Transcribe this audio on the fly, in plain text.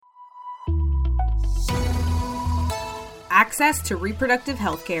access to reproductive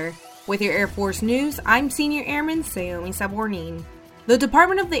health care. With your Air Force news, I'm Senior Airman Sayomi Sabornin. The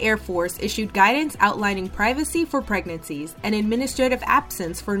Department of the Air Force issued guidance outlining privacy for pregnancies and administrative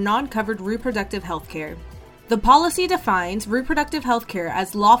absence for non-covered reproductive health care. The policy defines reproductive health care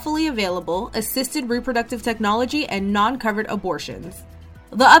as lawfully available, assisted reproductive technology, and non-covered abortions.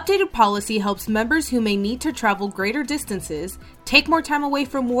 The updated policy helps members who may need to travel greater distances, take more time away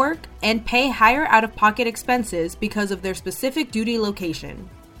from work, and pay higher out-of-pocket expenses because of their specific duty location.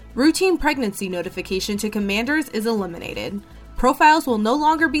 Routine pregnancy notification to commanders is eliminated. Profiles will no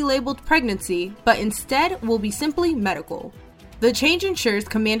longer be labeled pregnancy, but instead will be simply medical. The change ensures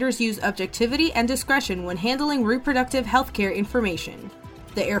commanders use objectivity and discretion when handling reproductive healthcare information.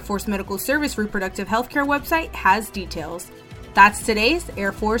 The Air Force Medical Service Reproductive Healthcare website has details. That's today's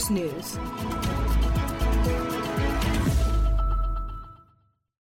Air Force News.